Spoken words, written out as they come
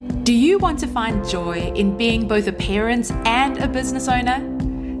Do you want to find joy in being both a parent and a business owner?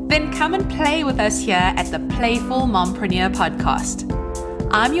 Then come and play with us here at the Playful Mompreneur podcast.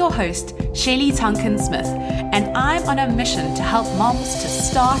 I'm your host, Shelley Tonkin-Smith, and I'm on a mission to help moms to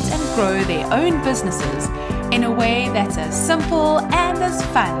start and grow their own businesses in a way that's as simple and as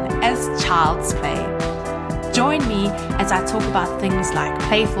fun as child's play. Join me as I talk about things like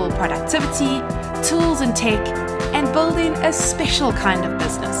playful productivity, tools and tech, and building a special kind of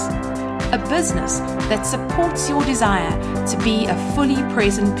business. A business that supports your desire to be a fully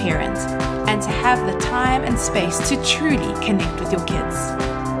present parent and to have the time and space to truly connect with your kids.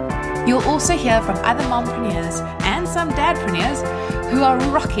 You'll also hear from other mompreneurs and some dadpreneurs who are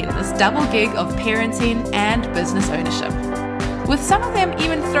rocking this double gig of parenting and business ownership, with some of them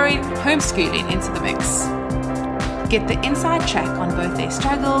even throwing homeschooling into the mix. Get the inside track on both their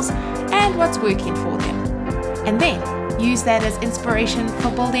struggles and what's working for them. And then use that as inspiration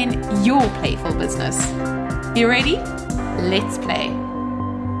for building your playful business. You ready? Let's play.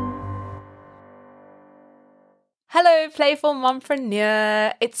 Hello, Playful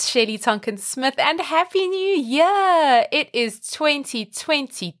Mompreneur. It's Shelley Tonkin-Smith and Happy New Year. It is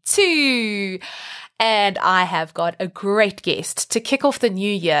 2022 and I have got a great guest to kick off the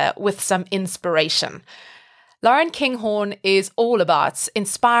new year with some inspiration. Lauren Kinghorn is all about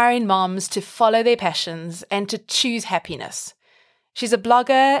inspiring moms to follow their passions and to choose happiness. She's a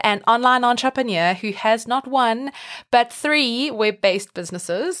blogger and online entrepreneur who has not one, but 3 web-based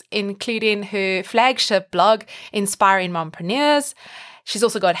businesses, including her flagship blog, Inspiring Mompreneurs. She's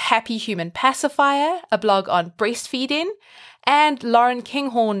also got Happy Human Pacifier, a blog on breastfeeding, and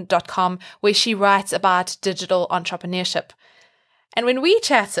laurenkinghorn.com, where she writes about digital entrepreneurship. And when we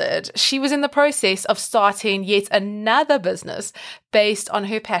chatted, she was in the process of starting yet another business based on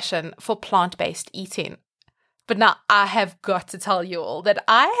her passion for plant-based eating. But now I have got to tell you all that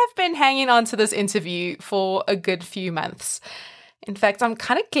I have been hanging on to this interview for a good few months. In fact, I'm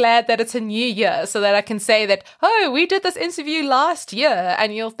kind of glad that it's a new year so that I can say that, oh, we did this interview last year,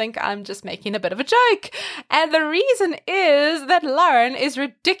 and you'll think I'm just making a bit of a joke. And the reason is that Lauren is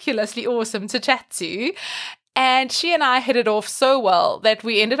ridiculously awesome to chat to. And she and I hit it off so well that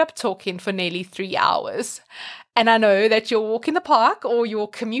we ended up talking for nearly 3 hours. And I know that your walk in the park or your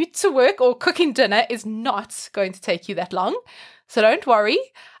commute to work or cooking dinner is not going to take you that long. So don't worry.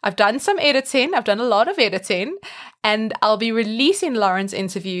 I've done some editing. I've done a lot of editing. And I'll be releasing Lauren's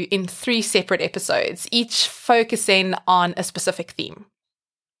interview in 3 separate episodes, each focusing on a specific theme.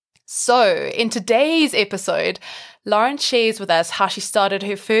 So in today's episode, Lauren shares with us how she started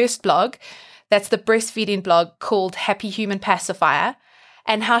her first blog. That's the breastfeeding blog called Happy Human Pacifier,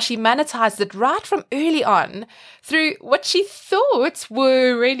 and how she monetized it right from early on through what she thought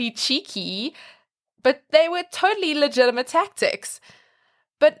were really cheeky, but they were totally legitimate tactics.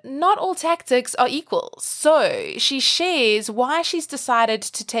 But not all tactics are equal. So she shares why she's decided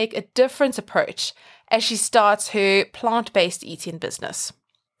to take a different approach as she starts her plant-based eating business.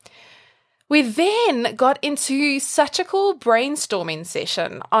 We then got into such a cool brainstorming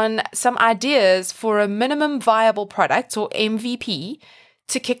session on some ideas for a minimum viable product, or MVP,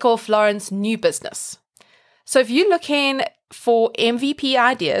 to kick off Lauren's new business. So if you're looking for MVP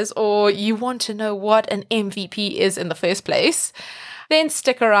ideas, or you want to know what an MVP is in the first place, then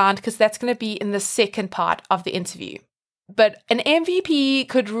stick around because that's going to be in the second part of the interview. But an MVP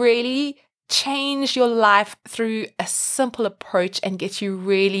could really change your life through a simple approach and get you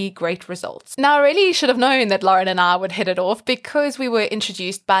really great results. Now, I really should have known that Lauren and I would hit it off because we were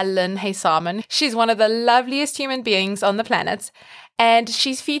introduced by Lynn Haysaman. She's one of the loveliest human beings on the planet, and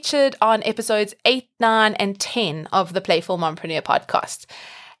she's featured on episodes 8, 9, and 10 of the Playful Mompreneur podcast.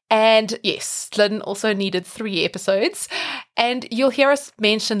 And yes, Lynn also needed 3 episodes. And you'll hear us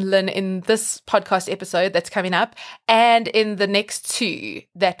mention Lynn in this podcast episode that's coming up and in the next 2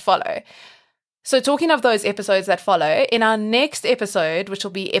 that follow. So talking of those episodes that follow, in our next episode, which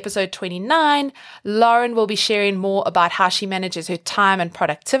will be episode 29, Lauren will be sharing more about how she manages her time and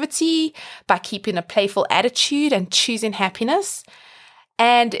productivity by keeping a playful attitude and choosing happiness.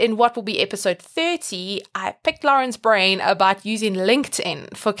 And in what will be episode 30, I picked Lauren's brain about using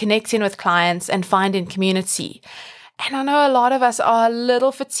LinkedIn for connecting with clients and finding community. And I know a lot of us are a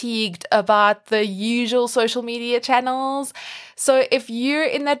little fatigued about the usual social media channels. So if you're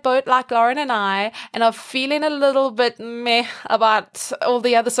in that boat like Lauren and I and are feeling a little bit meh about all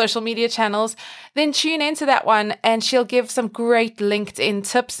the other social media channels, then tune into that one and she'll give some great LinkedIn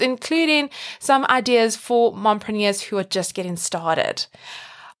tips, including some ideas for mompreneurs who are just getting started.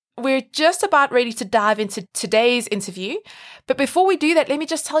 We're just about ready to dive into today's interview. But before we do that, let me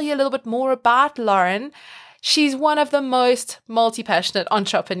just tell you a little bit more about Lauren. She's one of the most multi-passionate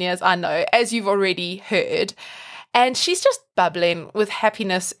entrepreneurs I know, as you've already heard. And she's just bubbling with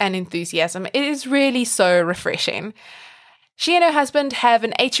happiness and enthusiasm. It is really so refreshing. She and her husband have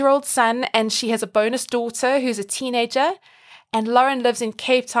an 8-year-old son, and she has a bonus daughter who's a teenager. And Lauren lives in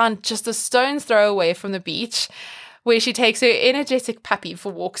Cape Town, just a stone's throw away from the beach, where she takes her energetic puppy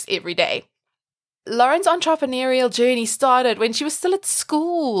for walks every day. Lauren's entrepreneurial journey started when she was still at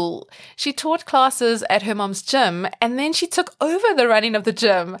school. She taught classes at her mom's gym, and then she took over the running of the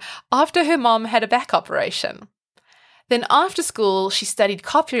gym after her mom had a back operation. Then after school, she studied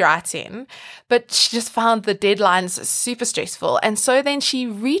copywriting, but she just found the deadlines super stressful, and so then she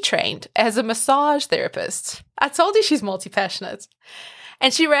retrained as a massage therapist. I told you she's multi-passionate.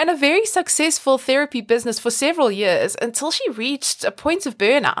 And she ran a very successful therapy business for several years until she reached a point of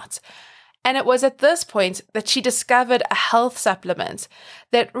burnout. And it was at this point that she discovered a health supplement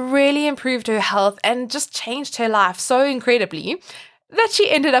that really improved her health and just changed her life so incredibly that she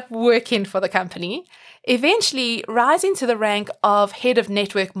ended up working for the company, eventually rising to the rank of head of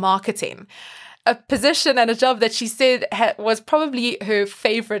network marketing, a position and a job that she said was probably her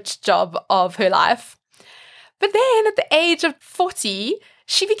favorite job of her life. But then at the age of 40,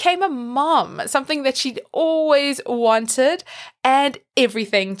 she became a mom, something that she'd always wanted, and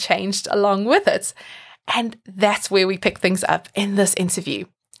everything changed along with it. And that's where we pick things up in this interview.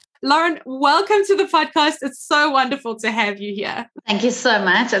 Lauren, welcome to the podcast. It's so wonderful to have you here. Thank you so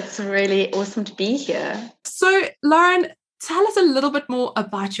much. It's really awesome to be here. So, Lauren, tell us a little bit more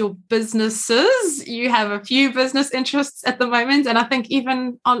about your businesses. You have a few business interests at the moment, and I think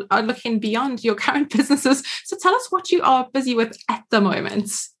even are looking beyond your current businesses. So tell us what you are busy with at the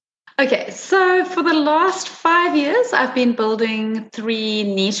moment. Okay, so for the last 5 years, I've been building 3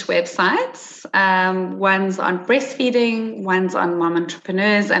 niche websites. One's on breastfeeding, one's on mom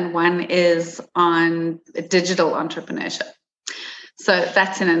entrepreneurs, and one is on digital entrepreneurship. So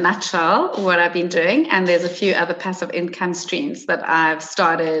that's in a nutshell what I've been doing. And there's a few other passive income streams that I've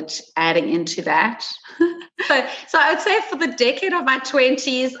started adding into that. So I would say for the decade of my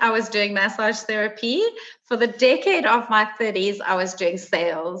 20s, I was doing massage therapy. For the decade of my 30s, I was doing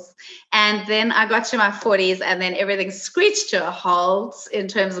sales. And then I got to my 40s and then everything screeched to a halt in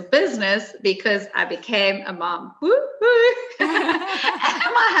terms of business because I became a mom. Woo-hoo. And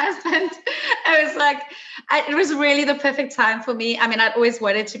my husband, it was really the perfect time for me. I mean, I'd always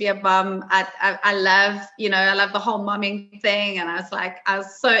wanted to be a mom. I love the whole momming thing. And I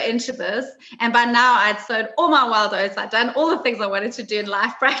was so into this. And by now I'd sowed all my wild oats. I'd done all the things I wanted to do in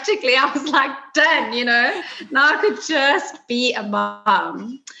life. Practically, I was like, done, Now I could just be a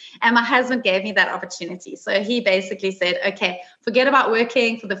mom. And my husband gave me that opportunity. So he basically said, okay, forget about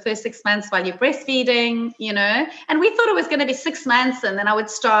working for the first 6 months while you're breastfeeding, And we thought it was going to be 6 months. And then I would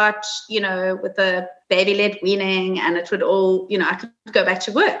start, with the baby-led weaning and it would all, I could go back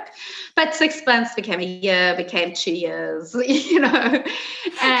to work. But 6 months became a year, became 2 years, and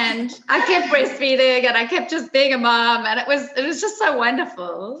I kept breastfeeding and I kept just being a mom. And it was just so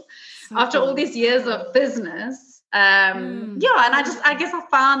wonderful. After all these years of business, and I guess I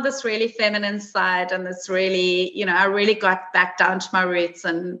found this really feminine side and this really, I really got back down to my roots.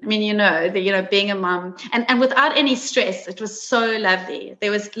 And I mean, being a mom and without any stress, it was so lovely.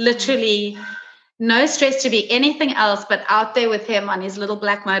 There was literally no stress to be anything else but out there with him on his little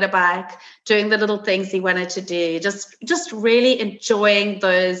black motorbike, doing the little things he wanted to do, just really enjoying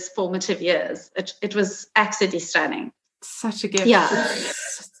those formative years. It was absolutely stunning. Such a gift. Yeah.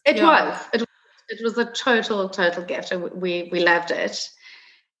 It was a total gift. We loved it.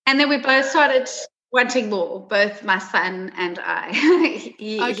 And then we both started wanting more, both my son and I.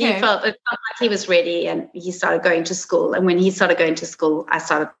 He felt like he was ready and he started going to school. And when he started going to school, I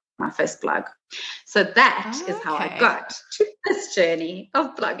started my first blog. So that is how I got to this journey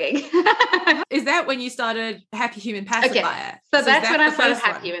of blogging. Is that when you started Happy Human Pacifier? Okay. So that's when I started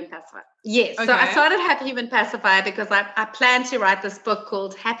Happy Human Pacifier. Yes. Okay. So I started Happy Human Pacifier because I planned to write this book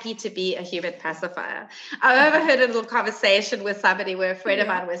called Happy to Be a Human Pacifier. I overheard a little conversation with somebody where a friend of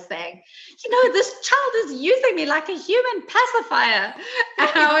mine was saying, this child is using me like a human pacifier. And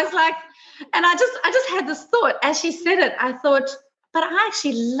I was like, and I just had this thought as she said it, I thought, but I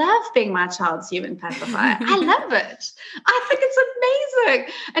actually love being my child's human pacifier. I love it. I think it's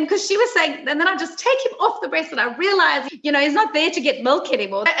amazing. And because she was saying, and then I just take him off the breast and I realized, he's not there to get milk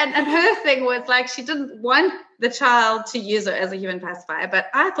anymore. And her thing was like, she didn't want the child to use her as a human pacifier. But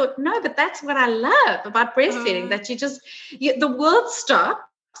I thought, no, but that's what I love about breastfeeding, that the world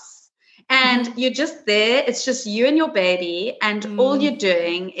stops And you're just there. It's just you and your baby. And all you're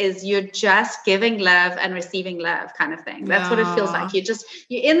doing is you're just giving love and receiving love kind of thing. That's what it feels like.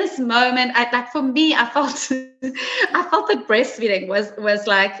 You're in this moment. Like for me, I felt that breastfeeding was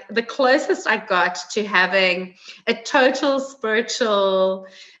like the closest I got to having a total spiritual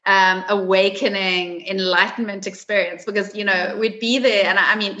awakening, enlightenment experience, because we'd be there, and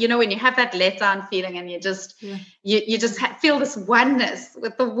I mean, when you have that letdown feeling, and you just feel this oneness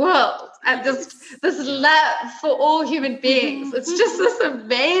with the world, and just this love for all human beings. It's just this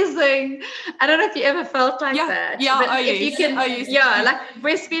amazing. I don't know if you ever felt like that. But if you can, like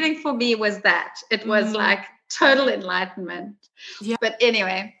breastfeeding for me was that. It was like total enlightenment. Yeah. But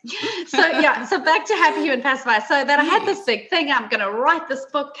anyway, so back to Happy Human Pacifier. So then I had this big thing. I'm going to write this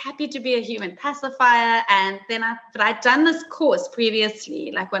book, Happy to be a Human Pacifier. And then I'd done this course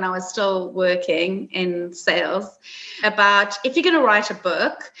previously, like when I was still working in sales, about if you're going to write a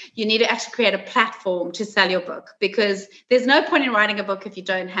book, you need to actually create a platform to sell your book, because there's no point in writing a book if you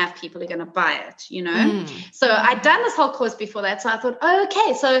don't have people who are going to buy it, So I'd done this whole course before that. So I thought,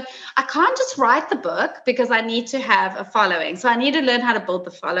 okay, so I can't just write the book, because I need to have a following. So I need to learn how to build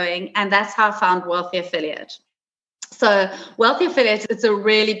the following. And that's how I found Wealthy Affiliate. So Wealthy Affiliate, it's a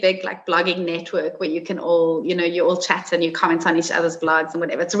really big like blogging network where you can all, you all chat and you comment on each other's blogs and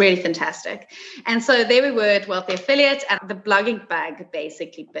whatever. It's really fantastic. And so there we were at Wealthy Affiliate, and the blogging bug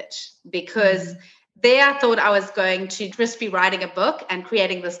basically bit, because there I thought I was going to just be writing a book and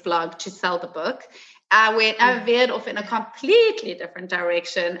creating this blog to sell the book. I veered off in a completely different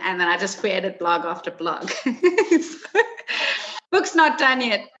direction, and then I just created blog after blog. Book's not done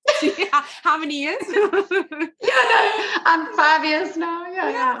yet. How many years? I'm 5 years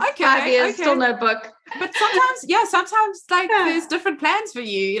now. Okay, 5 years, still no book. But sometimes like there's different plans for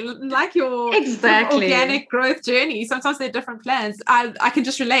you, like your organic growth journey. Sometimes there are different plans. I can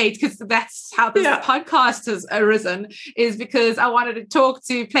just relate, because that's how this podcast has arisen, is because I wanted to talk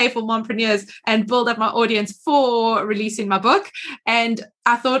to playful mompreneurs and build up my audience for releasing my book. And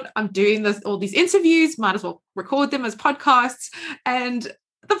I thought, I'm doing all these interviews, might as well record them as podcasts. And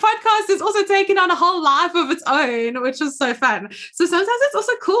the podcast is also taking on a whole life of its own, which is so fun. So sometimes it's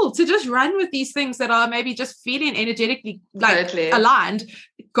also cool to just run with these things that are maybe just feeling energetically aligned.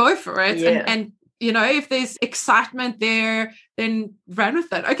 Go for it. And if there's excitement there, then run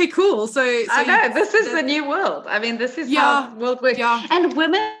with it. Okay, cool. So I know this is the new world. I mean, this is how the world works. And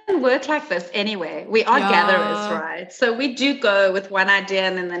women work like this anyway. We are gatherers, right? So we do go with one idea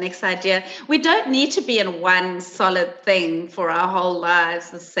and then the next idea. We don't need to be in one solid thing for our whole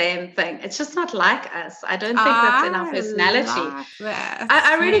lives, the same thing. It's just not like us. I don't think that's in our personality.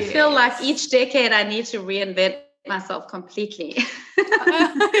 I really feel like each decade I need to reinvent myself completely.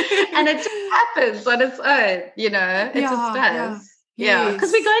 And it just happens on its own, it just does.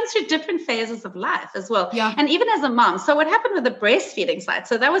 Because we're going through different phases of life as well. And even as a mom. So what happened with the breastfeeding side?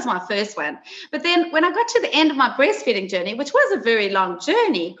 So that was my first one. But then when I got to the end of my breastfeeding journey, which was a very long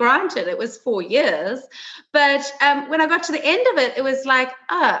journey, granted, it was 4 years. But when I got to the end of it, it was like,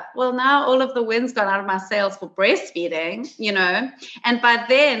 well, now all of the wind's gone out of my sails for breastfeeding, And by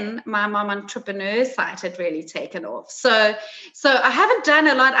then, my mom entrepreneur site had really taken off. So I haven't done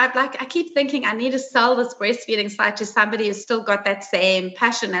a lot. I keep thinking I need to sell this breastfeeding site to somebody who's still got that same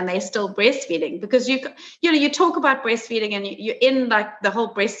passion and they're still breastfeeding, because you talk about breastfeeding and you're in like the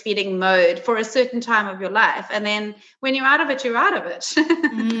whole breastfeeding mode for a certain time of your life, and then when you're out of it, you're out of it.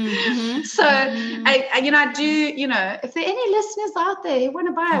 So I do, if there are any listeners out there who want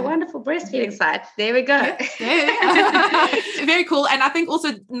to buy a wonderful breastfeeding site, there we go. Very cool. And I think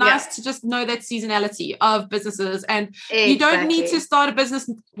also nice to just know that seasonality of businesses, and you don't need to start a business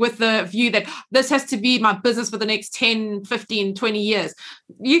with the view that this has to be my business for the next 10, 15, 20 years.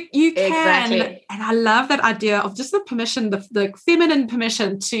 You can, and I love that idea of just the permission, the feminine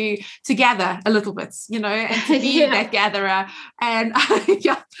permission to gather a little bit, and to be that gatherer. And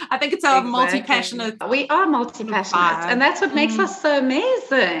I think it's our multi-passionate. We are multi-passionate, and that's what makes us so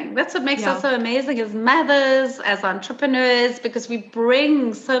amazing. That's what makes us so amazing as mothers, as entrepreneurs, because we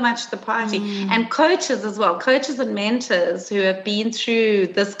bring so much to the party, and coaches as well, coaches and mentors who have been through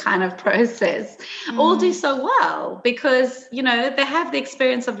this kind of process all do so well, because they have the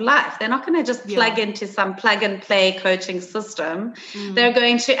experience of life. They're not going to just plug into some plug and play coaching system. They're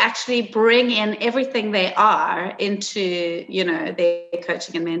going to actually bring in everything they are into, their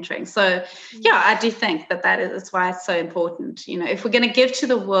coaching and mentoring. So I do think that is why it's so important. If we're going to give to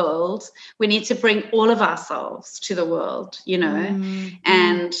the world, we need to bring all of ourselves to the world,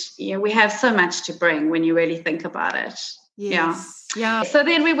 and we have so much to bring when you really think about it. Yes. Yeah. So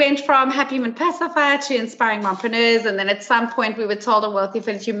then we went from Happy Human Pacifier to Inspiring Mompreneurs. And then at some point we were told on Wealthy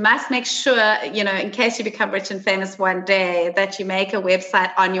Affiliate, you must make sure, in case you become rich and famous one day, that you make a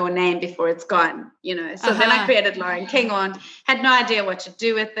website on your name before it's gone, So then I created Lauren Kinghorn, had no idea what to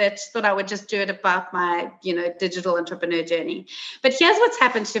do with it, thought I would just do it about my, digital entrepreneur journey. But here's what's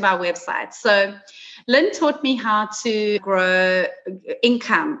happened to my website. So Lynn taught me how to grow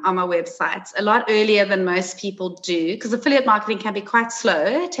income on my websites a lot earlier than most people do, because affiliate marketing can be quite slow.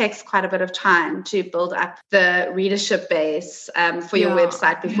 It takes quite a bit of time to build up the readership base for your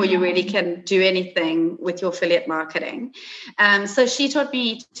website before you really can do anything with your affiliate marketing. So she taught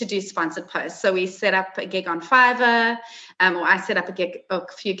me to do sponsored posts. So we set up a gig on Fiverr, or I set up a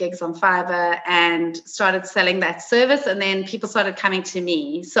few gigs on Fiverr and started selling that service. And then people started coming to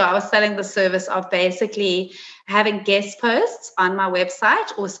me. So I was selling the service of basically having guest posts on my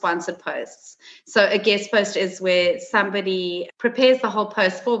website or sponsored posts. So a guest post is where somebody prepares the whole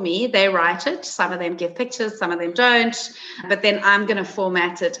post for me. They write it. Some of them give pictures, some of them don't. But then I'm going to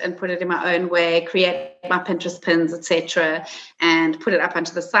format it and put it in my own way, create my Pinterest pins, etc., and put it up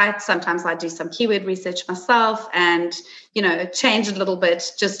onto the site. Sometimes I do some keyword research myself and, change it a little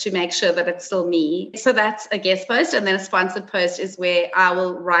bit just to make sure that it's still me. So that's a guest post. And then a sponsored post is where I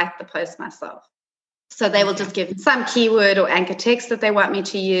will write the post myself. So they will just give some keyword or anchor text that they want me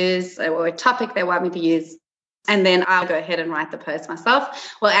to use or a topic they want me to use. And then I'll go ahead and write the post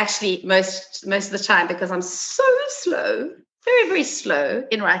myself. Well, actually, most of the time, because I'm so slow, very, very slow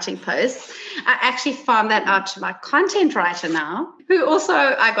in writing posts, I actually farm that out to my content writer now, who also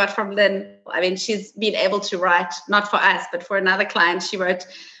I got from Lynn. I mean, she's been able to write, not for us, but for another client. She wrote,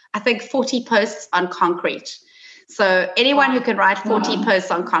 I think, 40 posts on concrete. So anyone who can write 40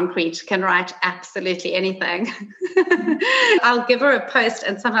 posts on concrete can write absolutely anything. I'll give her a post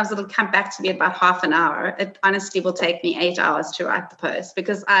and sometimes it'll come back to me in about half an hour. It honestly will take me 8 hours to write the post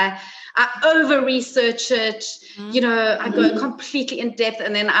because I over-research it. I go completely in depth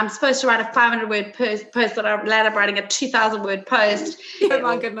and then I'm supposed to write a 500-word post that I land up writing a 2,000-word post. Oh,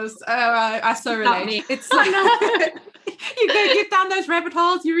 my goodness. I so relate. It's like... You go get down those rabbit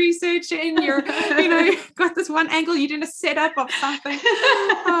holes, you're researching, you're, got this one angle, you're doing a setup of something.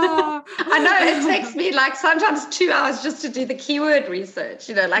 Oh. I know it takes me like sometimes 2 hours just to do the keyword research,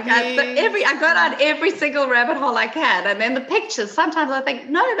 I got on every single rabbit hole I can. And then the pictures, sometimes I think,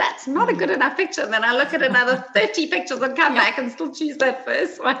 no, that's not a good enough picture. And then I look at another 30 pictures and come back and still choose that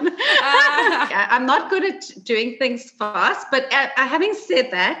first one. I'm not good at doing things fast, but having said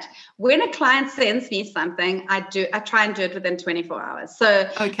that, when a client sends me something, I try and do it within 24 hours. So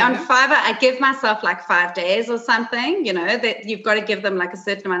on Fiverr, I give myself like 5 days or something, that you've got to give them like a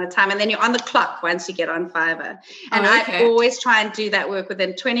certain amount of time. And then you're on the clock once you get on Fiverr. And I always try and do that work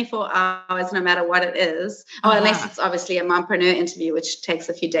within 24 hours, no matter what it is. Unless it's obviously a mompreneur interview, which takes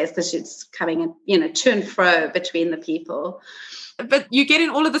a few days because it's coming in, to and fro between the people. But you're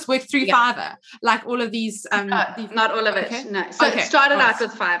getting all of this work through Fiverr, like all of these... not all of it, no. So it started out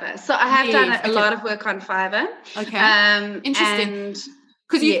with Fiverr. So I have done a lot of work on Fiverr. Okay, interesting.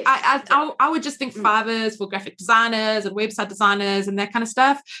 Because I would just think Fiverr is for graphic designers and website designers and that kind of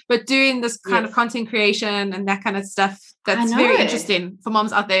stuff. But doing this kind of content creation and that kind of stuff, that's very interesting for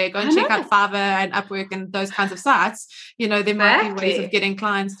moms out there. Go and check out Fiverr and Upwork and those kinds of sites. There might be ways of getting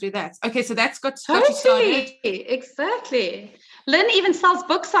clients through that. Okay, so that's got you started. Exactly. Lynn even sells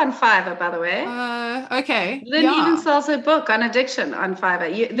books on Fiverr, by the way. Okay. Lynn even sells her book on addiction on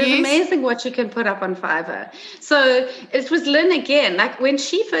Fiverr. There's amazing what you can put up on Fiverr. So it was Lynn again. Like when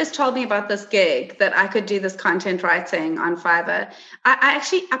she first told me about this gig that I could do this content writing on Fiverr,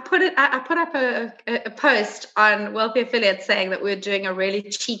 I put up a post on Wealthy Affiliate saying that we were doing a really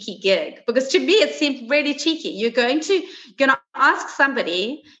cheeky gig because to me it seemed really cheeky. You're going to ask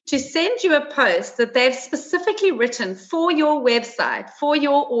somebody to send you a post that they've specifically written for your website, for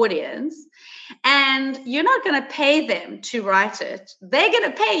your audience, and you're not going to pay them to write it. They're going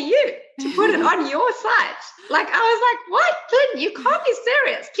to pay you to put it on your site. Like, I was like, what? Lynn, you can't be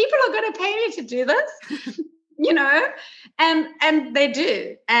serious. People are going to pay me to do this, and they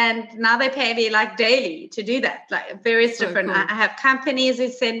do. And now they pay me like daily to do that, like various different. Cool. I have companies who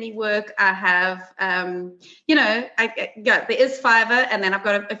send me work. I have, there is Fiverr, and then I've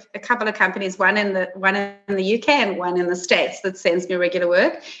got a couple of companies, one in the UK and one in the States that sends me regular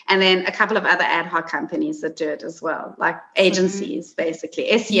work, and then a couple of other ad hoc companies that do it as well, like agencies, basically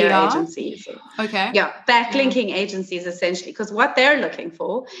SEO agencies. Okay. Yeah, backlinking agencies essentially, because what they're looking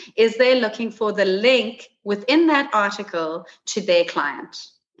for is they're looking for the link within that article to their client.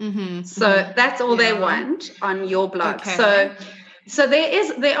 So that's all they want on your blog. So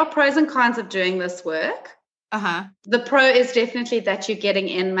there are pros and cons of doing this work. The pro is definitely that you're getting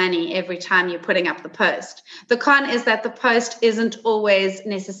in money every time you're putting up the post. The con is that the post isn't always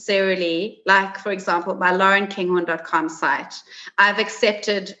necessarily, like, for example, my laurenkinghorn.com site. I've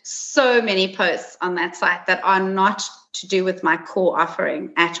accepted so many posts on that site that are not to do with my core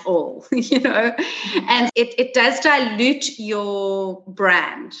offering at all, and it does dilute your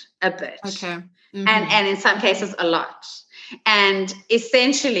brand a bit. Okay. And in some cases a lot. And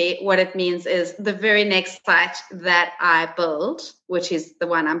essentially what it means is the very next site that I build, which is the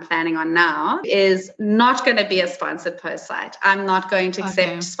one I'm planning on now, is not going to be a sponsored post site. I'm not going to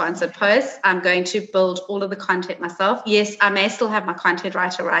accept sponsored posts. I'm going to build all of the content myself. Yes, I may still have my content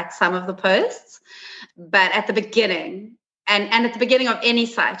writer write some of the posts, but at the beginning, and at the beginning of any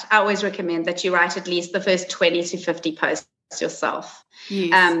site, I always recommend that you write at least the first 20 to 50 posts yourself.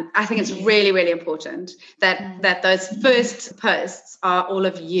 Yes. I think it's really, really important that those first posts are all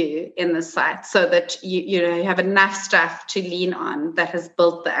of you in the site, so that you have enough stuff to lean on that has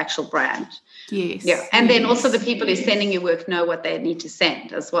built the actual brand. Yes. Yeah. And then also the people who are sending you work know what they need to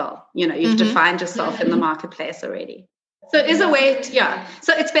send as well. You've defined yourself in the marketplace already. So it is a way to,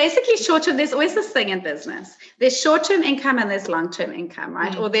 so it's basically short-term. There's always this thing in business. There's short-term income and there's long-term income,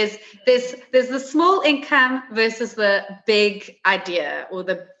 right? Or there's the small income versus the big idea or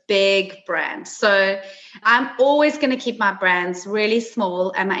the big brand. So I'm always going to keep my brands really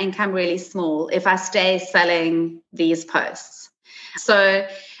small and my income really small if I stay selling these posts. So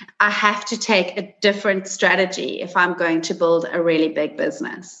I have to take a different strategy if I'm going to build a really big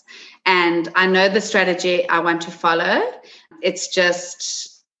business. And I know the strategy I want to follow. It's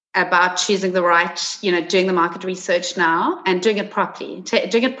just about choosing the right, doing the market research now and doing it properly,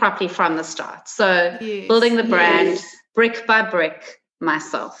 doing it properly from the start. So building the brand brick by brick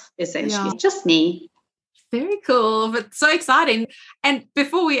myself, essentially, just me. Very cool, but so exciting. And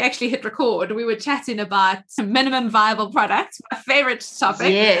before we actually hit record, we were chatting about minimum viable product, my favorite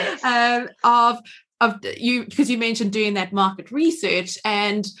topic, of you, because you mentioned doing that market research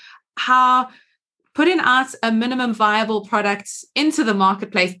and how putting out a minimum viable product into the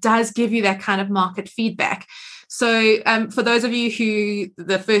marketplace does give you that kind of market feedback. So for those of you who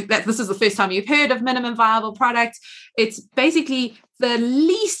this is the first time you've heard of minimum viable product, it's basically the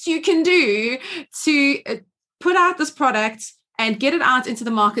least you can do to put out this product and get it out into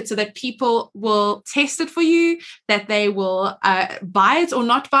the market so that people will test it for you, that they will buy it or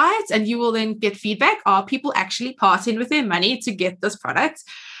not buy it, and you will then get feedback. Are people actually parting with their money to get this product?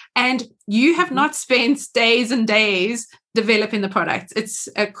 And you have not spent days and days developing the product. It's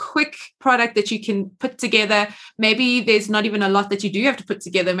a quick product that you can put together. Maybe there's not even a lot that you do have to put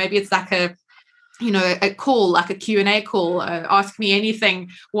together. Maybe it's like a call, like a Q&A call, ask me anything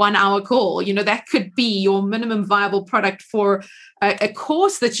 1 hour call. That could be your minimum viable product for a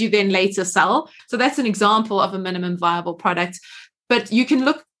course that you then later sell. So that's an example of a minimum viable product. But you can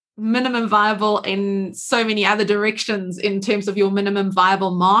look minimum viable in so many other directions, in terms of your minimum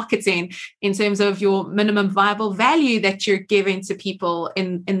viable marketing, in terms of your minimum viable value that you're giving to people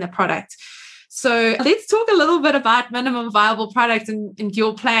in the product. So let's talk a little bit about minimum viable product and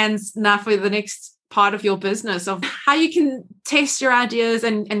your plans now for the next part of your business, of how you can test your ideas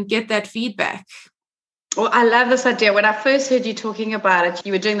and get that feedback. Well, I love this idea. When I first heard you talking about it,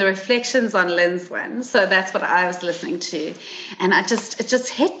 you were doing the reflections on Lynn's one. So that's what I was listening to. And it just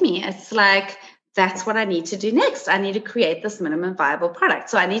hit me. It's like, that's what I need to do next. I need to create this minimum viable product.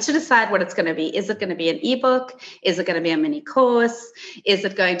 So I need to decide what it's going to be. Is it going to be an ebook? Is it going to be a mini course? Is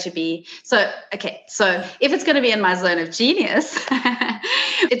it going to be... So if it's going to be in my zone of genius,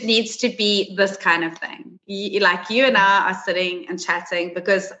 it needs to be this kind of thing. Like you and I are sitting and chatting,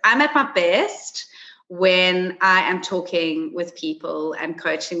 because I'm at my best when I am talking with people and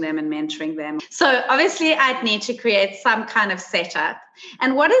coaching them and mentoring them. So obviously I'd need to create some kind of setup.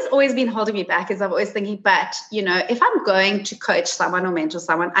 And what has always been holding me back is I'm always thinking, but, if I'm going to coach someone or mentor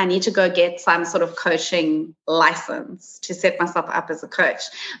someone, I need to go get some sort of coaching license to set myself up as a coach.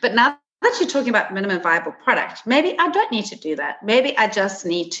 But now that you're talking about minimum viable product, maybe I don't need to do that. Maybe I just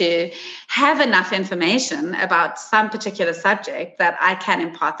need to have enough information about some particular subject that I can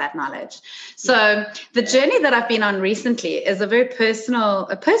impart that knowledge. So the journey that I've been on recently is a very personal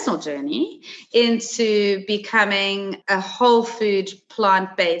journey into becoming a whole food,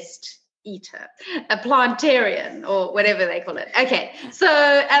 plant-based eater, a plantarian, or whatever they call it. Okay, so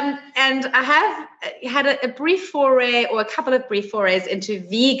and I have had a brief foray, or a couple of brief forays, into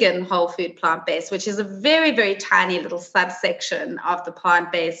vegan whole food plant-based, which is a very, very tiny little subsection of the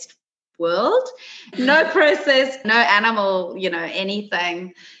plant-based world. No processed, no animal,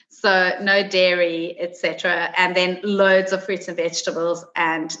 anything. So no dairy, etc. And then loads of fruits and vegetables.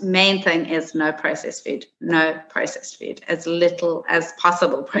 And main thing is no processed food. No processed food. As little as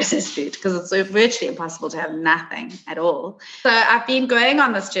possible processed food, because it's virtually impossible to have nothing at all. So I've been going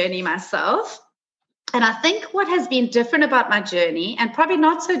on this journey myself. And I think what has been different about my journey, and probably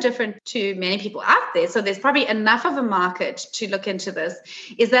not so different to many people out there, so there's probably enough of a market to look into this,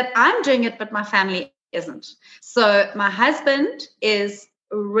 is that I'm doing it, but my family isn't. So my husband is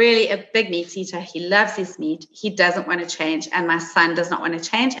really a big meat eater. He loves his meat. He doesn't want to change. And my son does not want to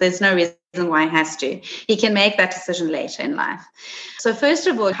change. There's no reason why he has to. He can make that decision later in life. So first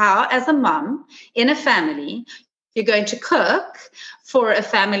of all, how, as a mom in a family, you're going to cook for a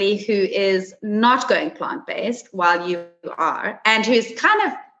family who is not going plant-based while you are, and who's kind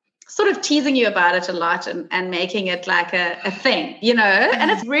of sort of teasing you about it a lot and making it like a thing,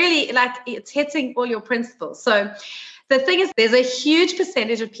 and it's really like it's hitting all your principles. So the thing is, there's a huge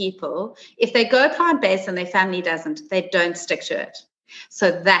percentage of people, if they go plant-based and their family doesn't, they don't stick to it.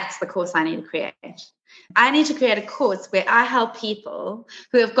 So that's the course I need to create. I need to create a course where I help people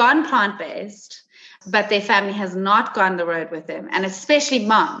who have gone plant-based, but their family has not gone the road with them, and especially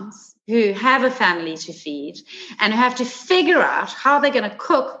moms who have a family to feed and who have to figure out how they're going to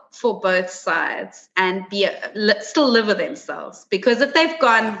cook for both sides and still live with themselves. Because if they've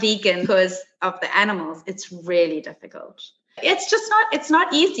gone vegan because of the animals, it's really difficult. It's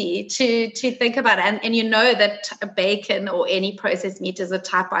not easy to think about it. And you know that bacon or any processed meat is a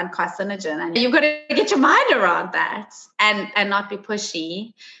type 1 carcinogen. And you've got to get your mind around that and not be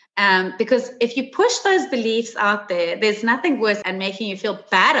pushy. Because if you push those beliefs out there, there's nothing worse than making you feel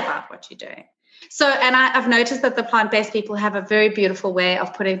bad about what you're doing. So, and I've noticed that the plant-based people have a very beautiful way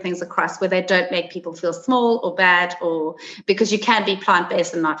of putting things across where they don't make people feel small or bad, or because you can be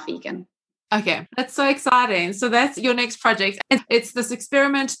plant-based and not vegan. Okay, that's so exciting. So that's your next project. And it's this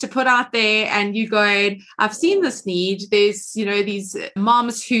experiment to put out there, and you going, I've seen this need. There's, these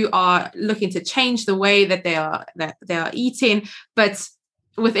moms who are looking to change the way that they are eating, but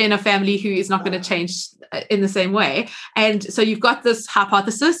within a family who is not going to change in the same way. And so you've got this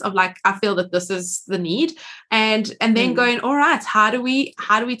hypothesis of like, I feel that this is the need, and then going, all right, how do we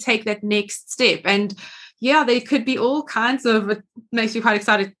take that next step? And yeah, there could be all kinds of, it makes me quite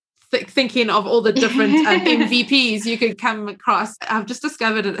excited thinking of all the different MVPs you could come across. I've just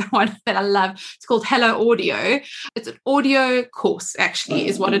discovered one that I love. It's called Hello Audio. It's an audio course, actually,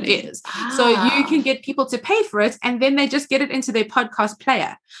 is what it is. So you can get people to pay for it, and then they just get it into their podcast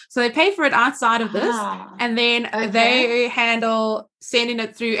player. So they pay for it outside of this, and then they handle sending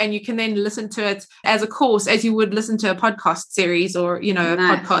it through, and you can then listen to it as a course, as you would listen to a podcast series or,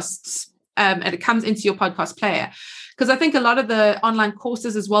 podcasts, and it comes into your podcast player. Because I think a lot of the online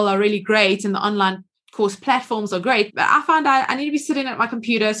courses as well are really great, and the online course platforms are great. But I find I need to be sitting at my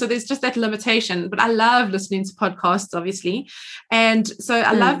computer, so there's just that limitation. But I love listening to podcasts, obviously. And so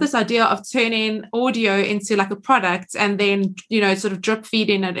I love this idea of turning audio into like a product, and then, sort of drip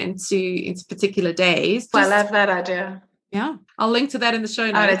feeding it into particular days. I love that idea. Yeah, I'll link to that in the show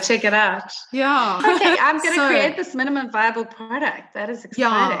notes. I'm going to check it out. Yeah. Okay, I'm going to create this minimum viable product. That is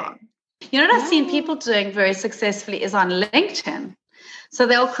exciting. Yeah. You know what I've seen people doing very successfully is on LinkedIn. So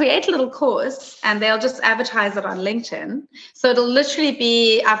they'll create a little course and they'll just advertise it on LinkedIn. So it'll literally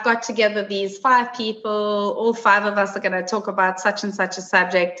be, I've got together these 5 people, all 5 of us are going to talk about such and such a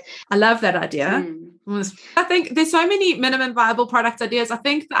subject. I love that idea. I think there's so many minimum viable product ideas. I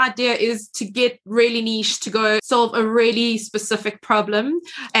think the idea is to get really niche, to go solve a really specific problem,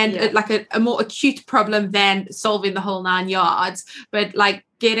 and like a more acute problem than solving the whole 9 yards, but like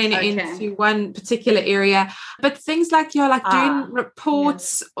getting into one particular area. But things like doing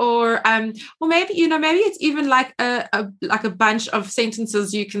reports, or maybe maybe it's even like a bunch of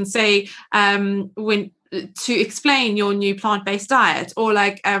sentences you can say when to explain your new plant-based diet, or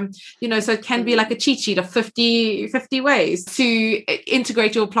like so it can be like a cheat sheet of 50 ways to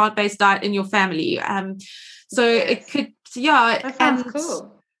integrate your plant-based diet in your family. It could that sounds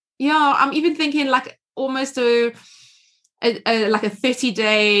cool. I'm even thinking like almost a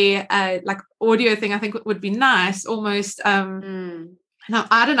 30-day like audio thing. I think would be nice, almost. Now,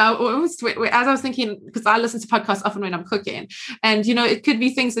 I don't know, almost as I was thinking, because I listen to podcasts often when I'm cooking, and it could be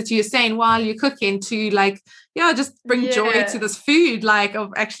things that you're saying while you're cooking to like just bring joy to this food, like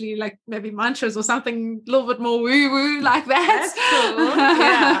of actually like maybe mantras or something a little bit more woo like that. That's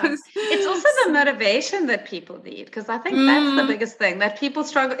cool. It's also the motivation that people need, because I think that's the biggest thing that people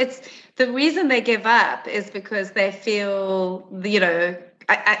struggle. It's the reason they give up is because they feel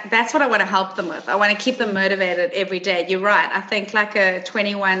that's what I want to help them with. I want to keep them motivated every day. You're right. I think like a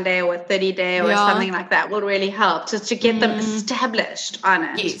 21 day or a 30 day or something like that will really help, just to get them established on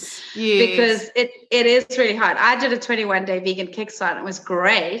it. Yes. Because it is really hard. I did a 21 day vegan kickstart. It was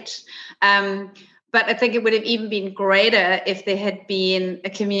great. But I think it would have even been greater if there had been a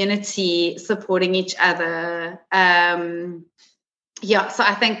community supporting each other. So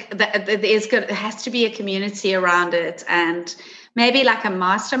I think that it has to be a community around it, and maybe like a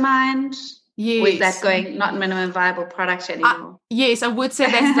mastermind. Yes. Or is that going not minimum viable product anymore? Yes, I would say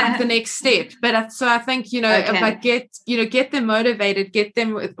that's like the next step. But so I think, if I get them motivated, get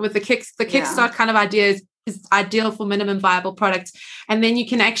them with the kickstart kind of ideas is ideal for minimum viable products. And then you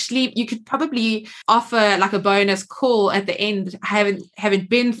could probably offer like a bonus call at the end, having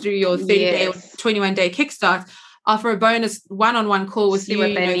been through your 30-day or 21-day kickstart, offer a bonus one-on-one call with you,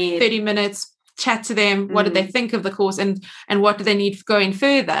 30 minutes, chat to them, what did they think of the course, and what do they need going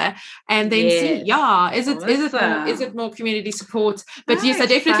further, and then see, is it more community support? But yes, I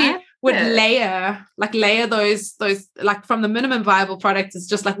definitely would layer those like from the minimum viable product is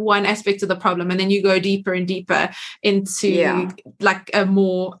just like one aspect of the problem, and then you go deeper and deeper into like a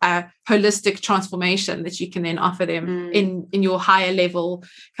more holistic transformation that you can then offer them in your higher level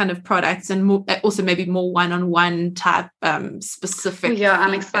kind of products, and more, also maybe more one-on-one type specific.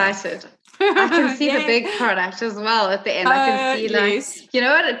 I'm excited. I can see the big product as well at the end. I can see you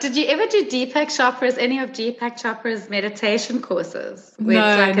know what? Did you ever do Deepak Chopra's, any of Deepak Chopra's meditation courses?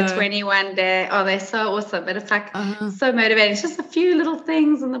 Where it's like a 21 day. Oh, they're so awesome. But it's like so motivating. It's just a few little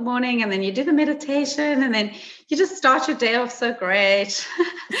things in the morning, and then you do the meditation, and then you just start your day off so great.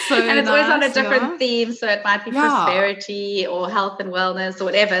 And it's always on a different theme. So it might be prosperity or health and wellness or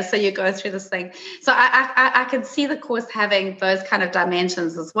whatever. So you go through this thing. So I can see the course having those kind of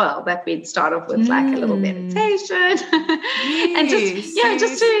dimensions as well, that we'd start off with like a little meditation and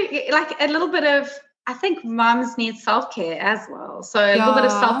just to like a little bit of, I think mums need self-care as well. So a little bit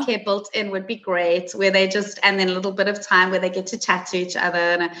of self-care built in would be great, where they and then a little bit of time where they get to chat to each other.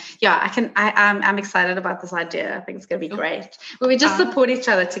 And I'm excited about this idea. I think it's going to be great. Where we just support each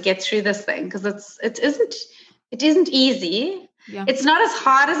other to get through this thing, because it isn't easy. Yeah. It's not as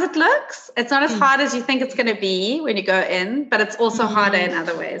hard as it looks. It's not as hard as you think it's going to be when you go in, but it's also harder in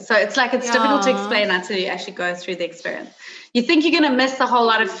other ways. So it's like, it's difficult to explain until you actually go through the experience. You think you're going to miss a whole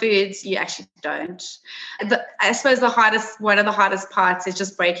lot of foods, you actually don't. I suppose one of the hardest parts is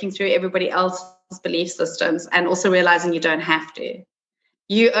just breaking through everybody else's belief systems, and also realizing you don't have to.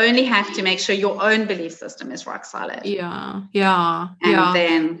 You only have to make sure your own belief system is rock solid. Then,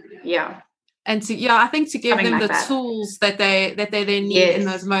 And I think to give them the tools that they then need in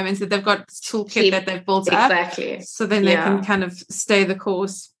those moments, that they've got this toolkit that they've built up. So then they can kind of stay the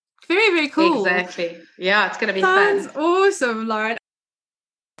course. Very, very cool. Exactly. Yeah, it's going to be fun. Awesome, Lauren.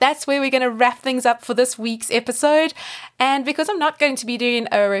 That's where we're going to wrap things up for this week's episode. And because I'm not going to be doing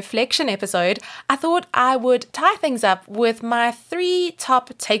a reflection episode, I thought I would tie things up with my 3 top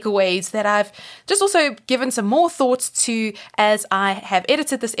takeaways that I've just also given some more thoughts to as I have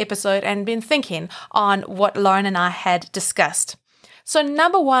edited this episode and been thinking on what Lauren and I had discussed. So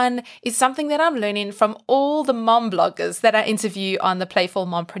number 1 is something that I'm learning from all the mom bloggers that I interview on the Playful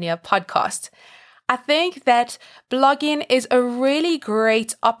Mompreneur podcast. I think that blogging is a really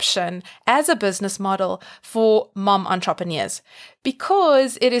great option as a business model for mom entrepreneurs,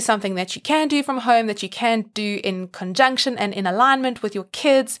 because it is something that you can do from home, that you can do in conjunction and in alignment with your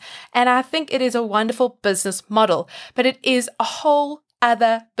kids. And I think it is a wonderful business model, but it is a whole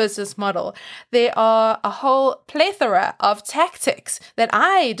other business model. There are a whole plethora of tactics that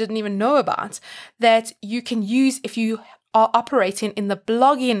I didn't even know about that you can use if you are operating in the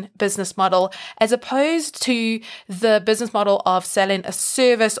blogging business model, as opposed to the business model of selling a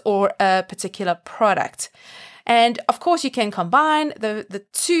service or a particular product. And of course, you can combine the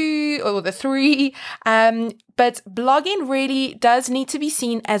 2 or the 3, but blogging really does need to be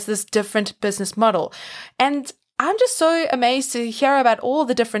seen as this different business model. And I'm just so amazed to hear about all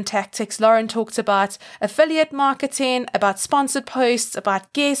the different tactics. Lauren talked about affiliate marketing, about sponsored posts,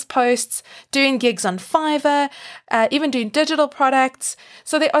 about guest posts, doing gigs on Fiverr, even doing digital products.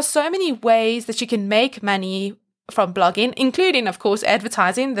 So there are so many ways that you can make money from blogging, including, of course,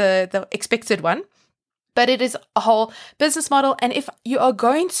 advertising, the expected one. But it is a whole business model. And if you are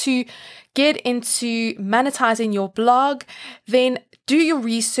going to get into monetizing your blog, then do your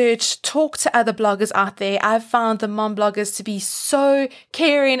research, talk to other bloggers out there. I've found the mom bloggers to be so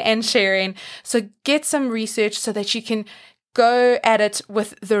caring and sharing. So get some research so that you can go at it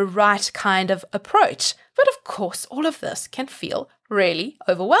with the right kind of approach. But of course, all of this can feel really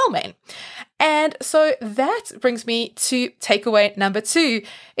overwhelming. And so that brings me to takeaway number 2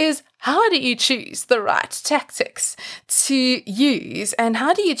 is, how do you choose the right tactics to use, and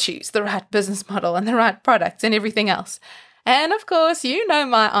how do you choose the right business model and the right product and everything else? And of course, you know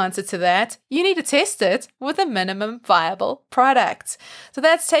my answer to that. You need to test it with a minimum viable product. So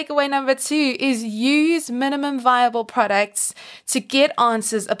that's takeaway number 2 is use minimum viable products to get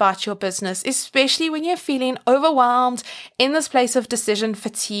answers about your business, especially when you're feeling overwhelmed in this place of decision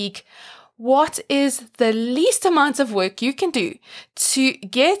fatigue. What is the least amount of work you can do to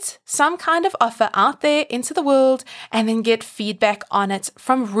get some kind of offer out there into the world and then get feedback on it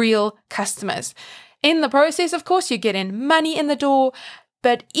from real customers? In the process, of course, you're getting money in the door,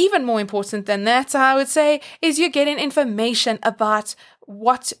 but even more important than that, I would say, is you're getting information about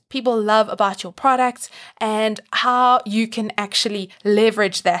what people love about your product and how you can actually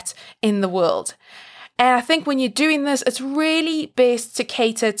leverage that in the world. And I think when you're doing this, it's really best to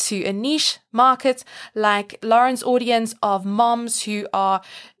cater to a niche market like Lauren's audience of moms who are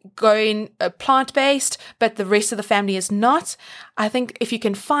going plant-based, but the rest of the family is not. I think if you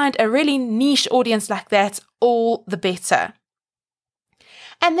can find a really niche audience like that, all the better.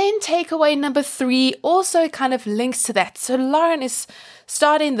 And then takeaway number 3 also kind of links to that. So Lauren is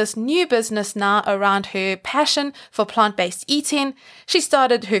starting this new business now around her passion for plant-based eating. She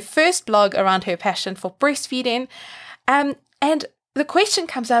started her first blog around her passion for breastfeeding. And the question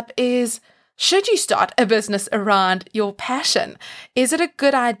comes up is, should you start a business around your passion? Is it a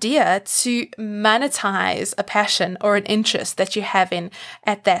good idea to monetize a passion or an interest that you're having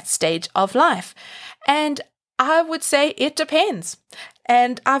at that stage of life? And I would say it depends.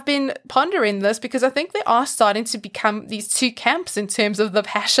 And I've been pondering this because I think there are starting to become these 2 camps in terms of the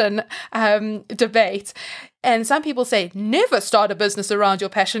passion debate. And some people say, never start a business around your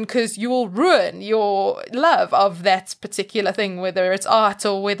passion because you will ruin your love of that particular thing, whether it's art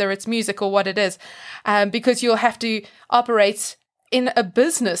or whether it's music or what it is, because you'll have to operate in a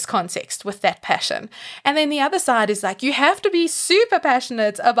business context with that passion. And then the other side is like, you have to be super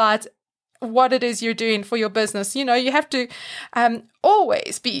passionate about what it is you're doing for your business. You know, you have to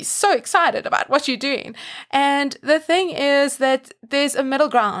always be so excited about what you're doing. And the thing is that there's a middle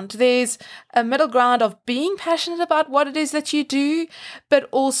ground. There's a middle ground of being passionate about what it is that you do, but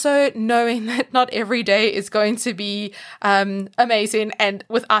also knowing that not every day is going to be amazing and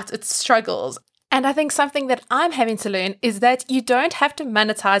without its struggles. And I think something that I'm having to learn is that you don't have to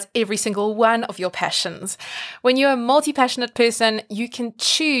monetize every single one of your passions. When you're a multi-passionate person, you can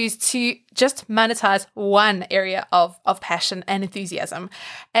choose to just monetize one area of passion and enthusiasm.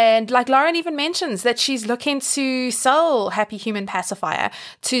 And like Lauren even mentions that she's looking to sell Happy Human Pacifier,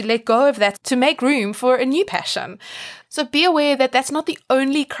 to let go of that, to make room for a new passion. So be aware that that's not the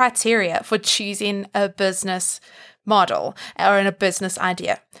only criteria for choosing a business model or in a business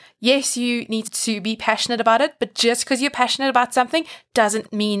idea. Yes, you need to be passionate about it, but just because you're passionate about something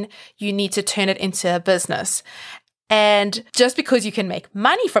doesn't mean you need to turn it into a business. And just because you can make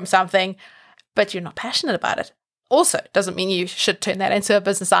money from something, but you're not passionate about it, also doesn't mean you should turn that into a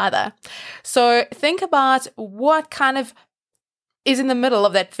business either. So think about what kind of is in the middle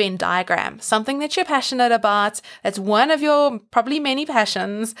of that Venn diagram, something that you're passionate about, that's one of your probably many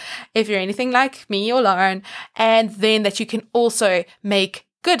passions, if you're anything like me or Lauren, and then that you can also make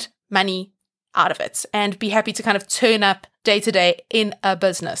good money out of it and be happy to kind of turn up day to day in a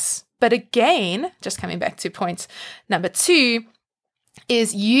business. But again, just coming back to point number 2,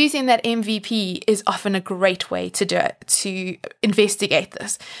 is using that MVP is often a great way to do it, to investigate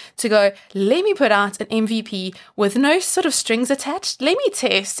this, to go, let me put out an MVP with no sort of strings attached. Let me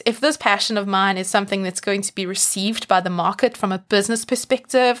test if this passion of mine is something that's going to be received by the market from a business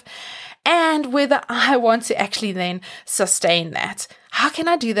perspective, and whether I want to actually then sustain that. How can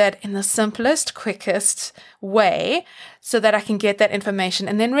I do that in the simplest, quickest way so that I can get that information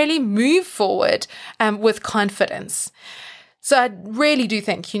and then really move forward with confidence? So I really do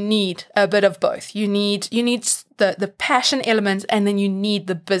think you need a bit of both. You need the passion element, and then you need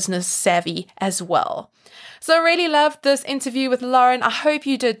the business savvy as well. So I really loved this interview with Lauren. I hope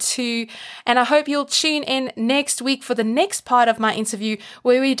you did too. And I hope you'll tune in next week for the next part of my interview,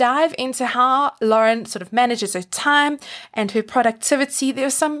 where we dive into how Lauren sort of manages her time and her productivity. There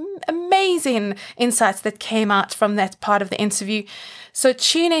were some amazing insights that came out from that part of the interview. So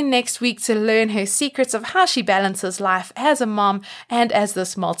tune in next week to learn her secrets of how she balances life as a mom and as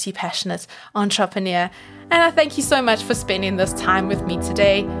this multi-passionate entrepreneur. And I thank you so much for spending this time with me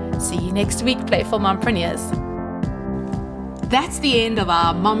today. See you next week, Playful Mompreneurs. That's the end of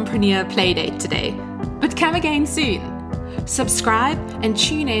our Mompreneur Playdate today. But come again soon. Subscribe and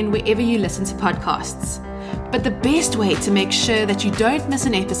tune in wherever you listen to podcasts. But the best way to make sure that you don't miss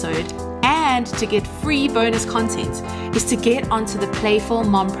an episode and to get free bonus content is to get onto the Playful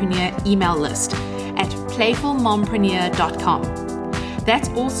Mompreneur email list at playfulmompreneur.com. That's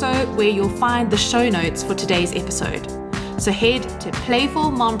also where you'll find the show notes for today's episode. So head to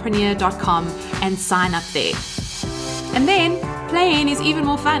playfulmompreneur.com and sign up there. And then playing is even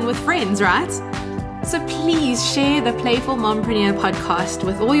more fun with friends, right? So please share the Playful Mompreneur podcast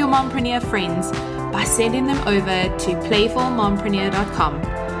with all your mompreneur friends by sending them over to playfulmompreneur.com,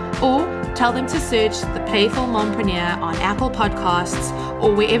 or tell them to search the Playful Mompreneur on Apple Podcasts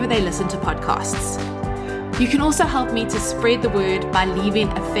or wherever they listen to podcasts. You can also help me to spread the word by leaving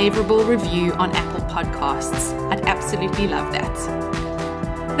a favorable review on Apple Podcasts. I'd absolutely love that.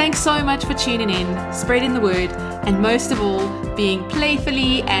 Thanks so much for tuning in, spreading the word, and most of all, being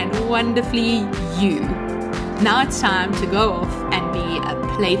playfully and wonderfully you. Now it's time to go off and be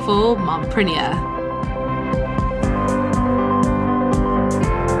a playful mompreneur.